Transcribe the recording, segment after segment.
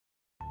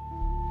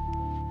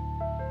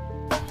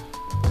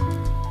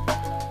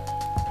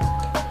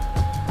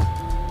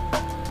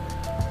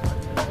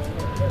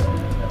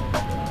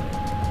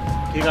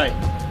kikai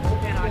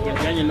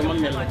ganye no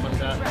mangel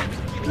manga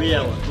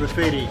wiya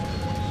referi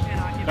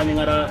kani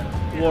ngara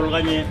wol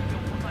ganye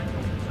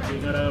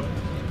ngara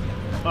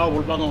awul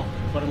bango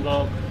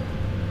paranga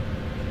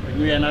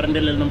wiya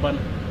narandel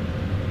nampan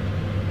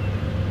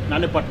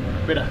nane pat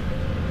beda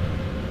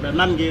dan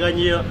nan gi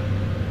ganye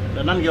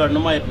dan nan gi war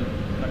no mayet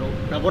ado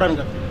dagoran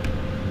ka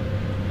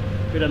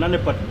beda nane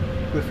pat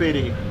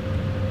referi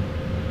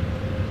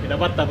ida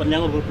batta ban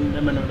nyangol ko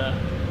nemeno da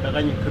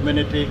ganye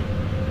community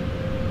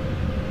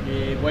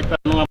di buat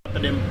panunga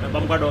dem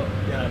bam kado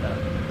ya ada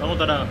tahu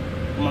tada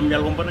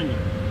mamjal kompananya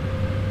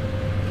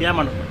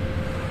kiaman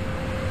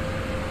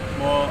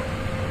mau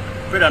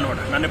beda no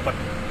nane pat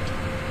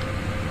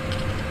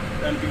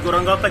dan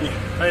figurang katanya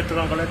saya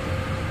tukang kolet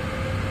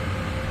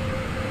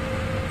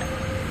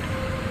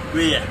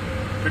ya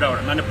beda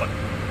orang nane pat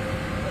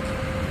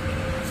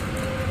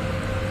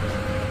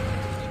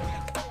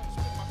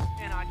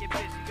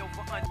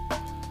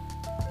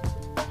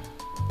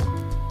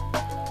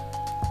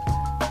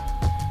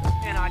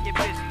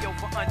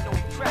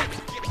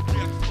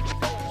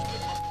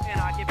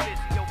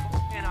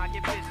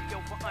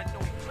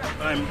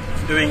I'm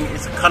doing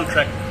is a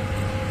contract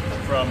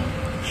from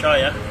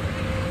Shire.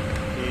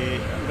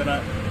 I'm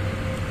gonna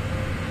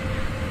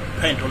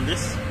paint all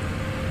this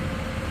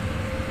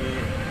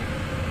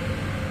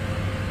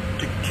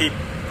to keep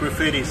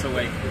graffitis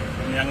away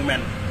from young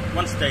men.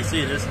 Once they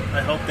see this,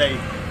 I hope they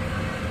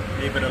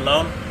leave it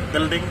alone,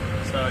 building,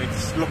 so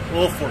it's look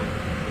awful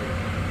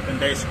when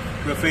there's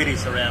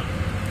graffitis around.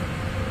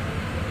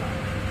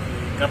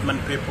 The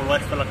government people,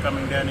 white fella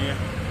coming down here,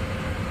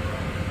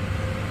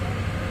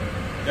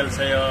 they'll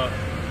say, oh,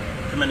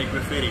 too many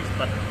graffitis,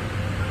 but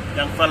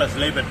young fellas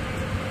leave it.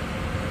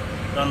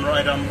 Don't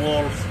write on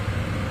walls,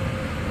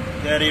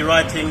 dirty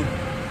writing,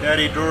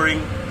 dirty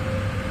drawing,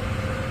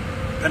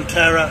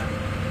 Pantera,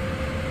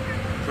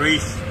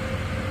 grease,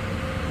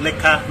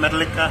 liquor, metal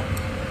liquor,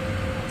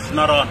 it's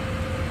not on.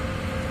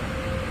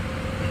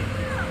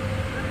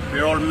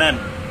 We're all men,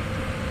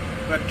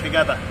 work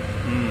together.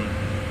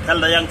 Tell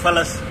the young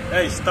fellas,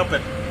 hey, stop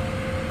it.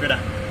 Good.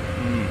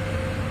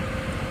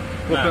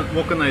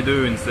 What can they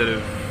do instead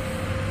of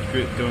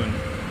doing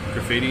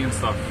graffiti and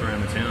stuff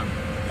around the town?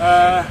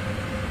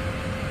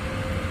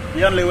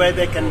 The only way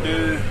they can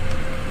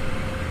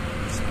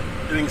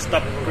doing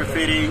stop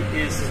graffiti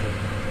is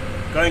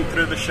going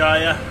through the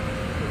Shire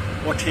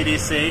or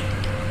TDC,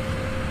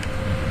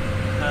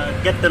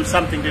 get them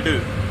something to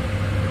do.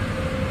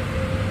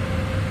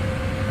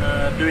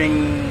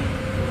 Doing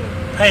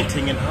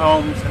painting in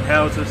homes and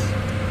houses,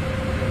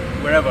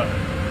 wherever.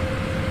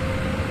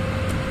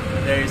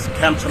 There is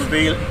council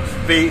building,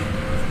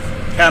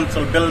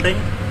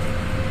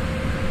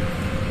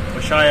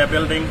 or Shire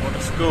building, or the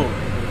school.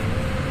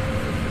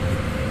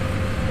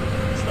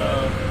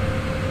 So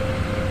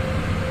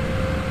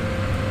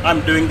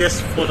I'm doing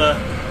this for the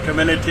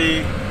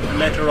community, and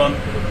later on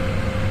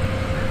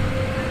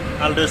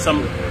I'll do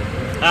some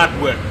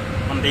artwork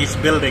on these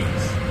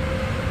buildings.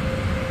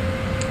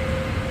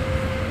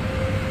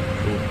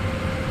 Cool.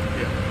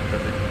 Yeah,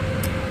 perfect.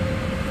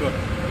 Good.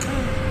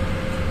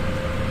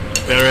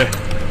 Very.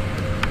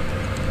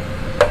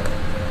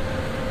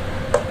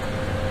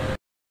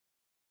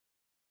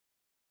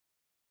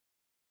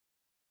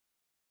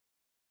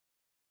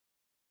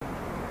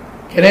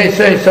 Can I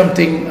say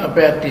something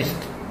about this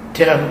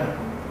town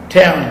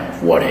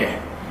of Wadeye?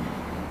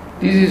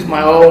 This is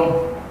my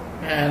home,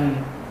 and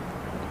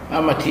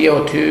I'm a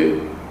TO2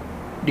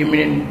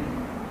 Dominion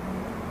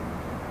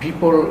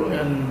people,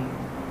 and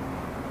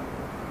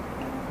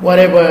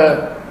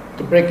whatever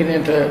the break and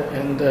enter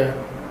and the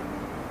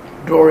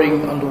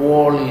drawing on the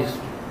wall is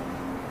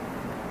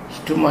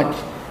too much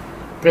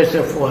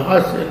pressure for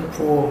us and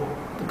for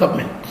the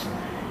government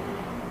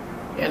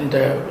and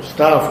the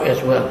staff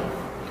as well.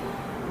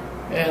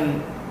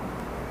 And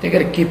they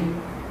got to keep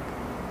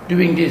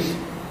doing this,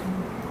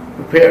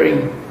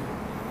 repairing,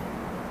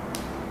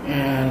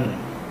 and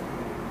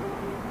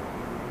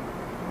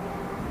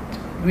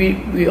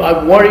we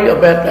are worried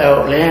about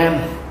our land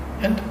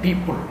and the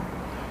people.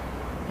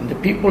 And the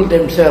people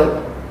themselves,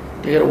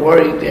 they got to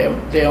worry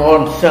their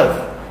own self.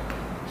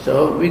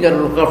 So we got to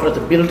look after the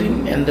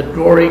building and the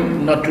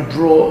drawing, not to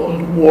draw on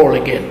the wall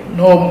again.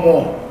 No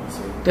more.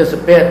 That's a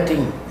bad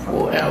thing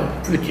for our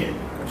future.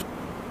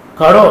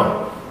 Karo.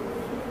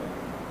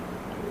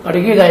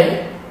 Kadigi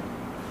gai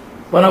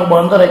panak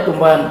bandar ay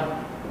tumban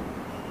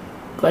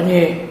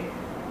kanyi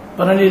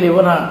pananili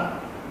wana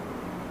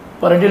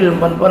pananili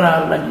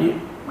pana lanji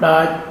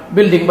da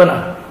building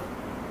bana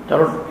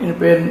tarot in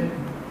pen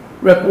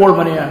rep wall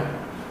mania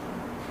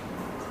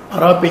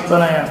arapit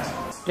pana ya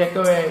take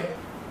away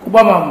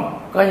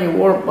kubamam kanyi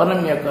wall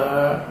panamnya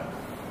ka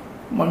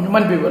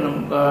man bi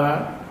banam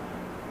ka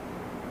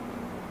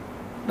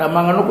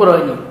damangan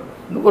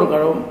nukur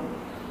karo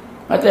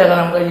ate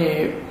kanam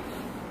kanyi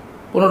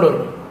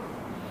Punodor,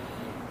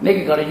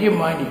 neki karaji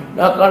mani,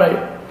 dah karai,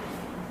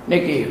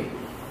 neki,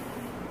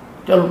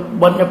 cal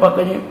banyak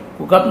pakainya,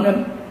 kukapnya,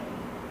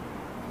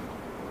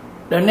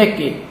 dan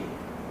neki,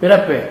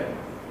 berapa,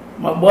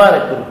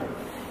 mabuar itu,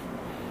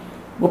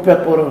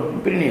 Gopet poro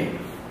pilih.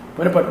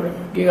 Pada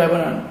kita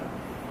mana?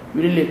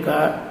 Willy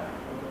ka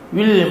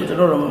Willy betul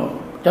orang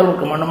calon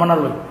kemana-mana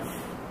loh.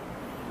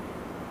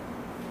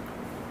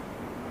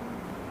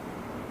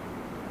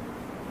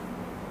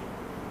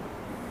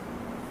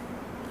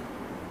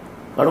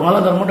 Kalau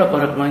ngalah tak mudah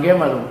korek mangga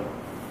malu.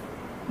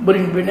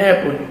 Bering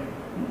pindah pun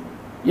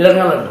jalan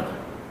ngalah.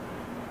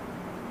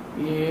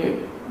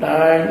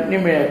 Dan ni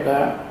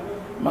mereka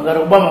magar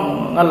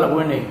Obama ngalah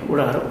pun ni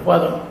udah harap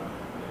apa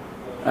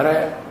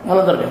Ara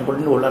ngalah tak yang pun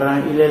dulu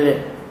orang ilele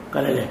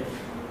kalele.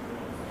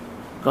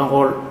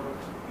 Kangkol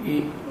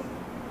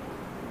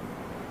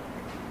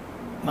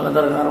ngalah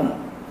tak orang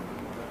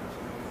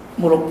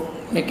muruk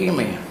making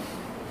me.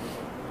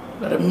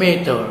 Ada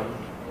meter.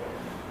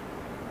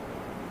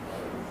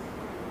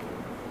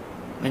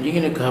 Nanti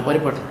ini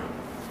khabar pada.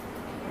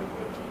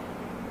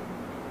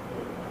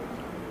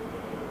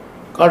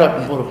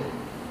 Kada pun.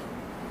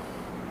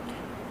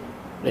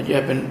 Jadi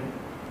apa?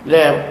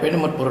 Leh,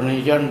 penimut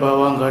purni jangan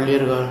bawang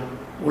galir ga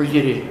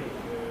uljiri.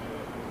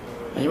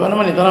 Jadi mana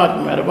mana tanah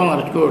mereka bang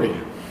harus kori.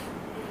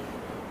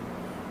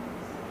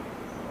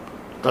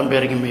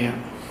 Tampil lagi mea,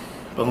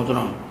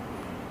 bangunan.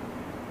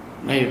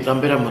 Nih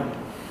tampil amat.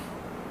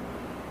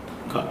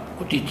 Kak,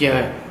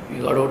 kutija,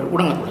 kalau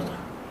udah nggak boleh.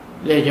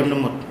 Leh jam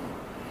nemut.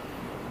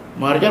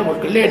 Marjar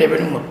buat kelih deh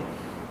penimut.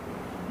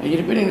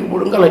 Jadi pening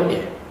bulan kalah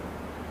dia.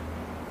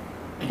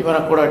 Jadi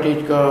mana kora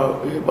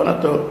tiga, mana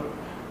tu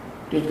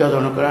tiga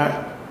tahun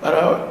kera.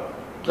 Para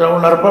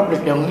travel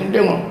public yang ini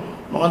dia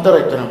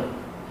mengantar itu nam,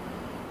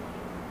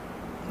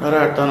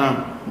 darat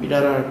tanam,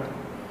 bidarat,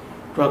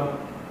 truk,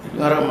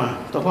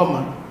 ngarama,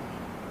 topama,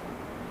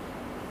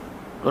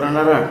 orang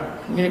darat,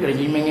 ini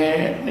kerja menge,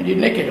 jadi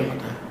nekeh dong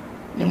kata,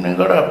 ni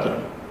menenggarap tu,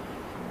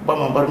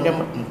 Obama baru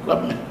nyamut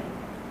klubnya,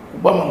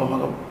 Obama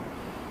kau.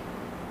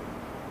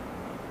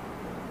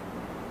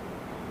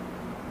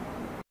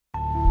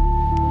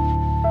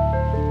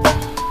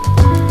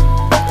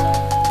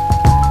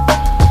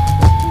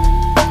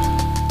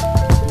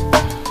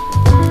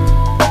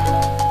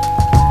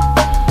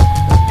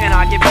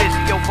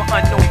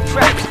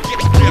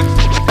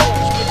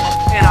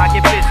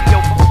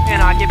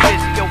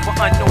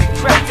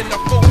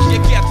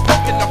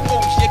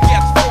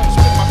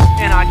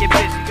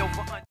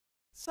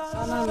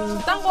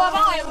 Tangko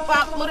apa ya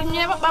pak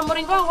muridnya pak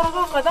murid kau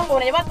kalau kau tangko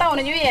nih pak tahu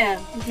nih juga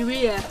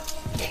ya.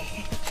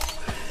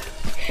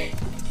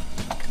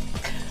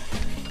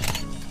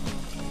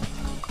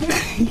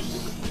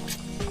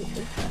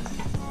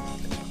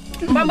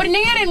 Pak muridnya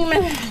ngirim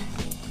mana?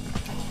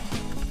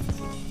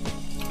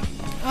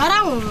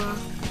 Orang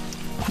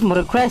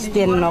murid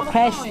Kristen no.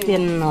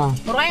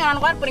 Murid yang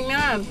anak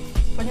muridnya.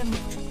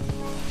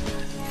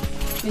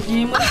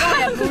 Jadi murid kau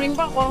ya murid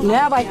pak kalau.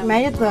 Ya baik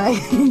mayat lah.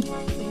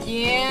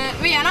 Iya,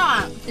 wih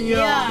anak.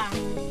 Iya.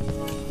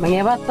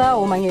 Mengebat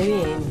tahu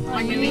mengewin.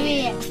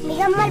 Manggawi. Ni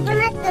gambar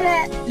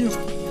penat tu.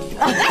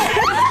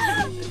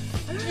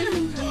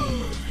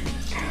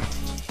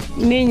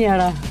 Ninya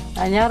lah,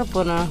 anyar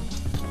pun.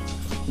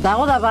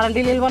 Tahu tak barang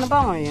dilil mana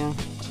pang ya?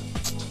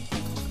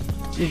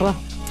 Bah.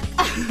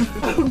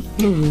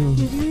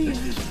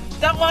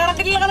 Tak orang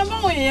kecil kan apa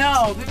mau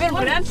ya? Bibir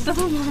berat.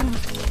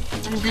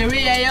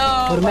 Dewi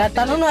ayo.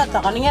 Bermata nu nak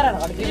tak kaningera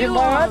nak dilil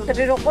banget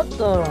tapi rokok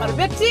tu.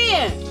 Berbet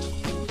sih.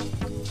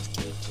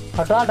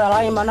 Ada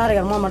lain mana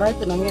yang mau marah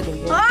itu namanya tu.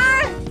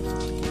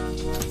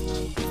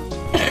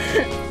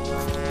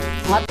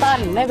 Matan,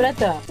 ni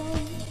berapa?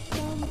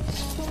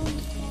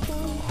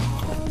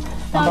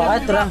 Apa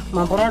itu lah,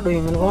 mampura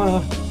doing, mana kau?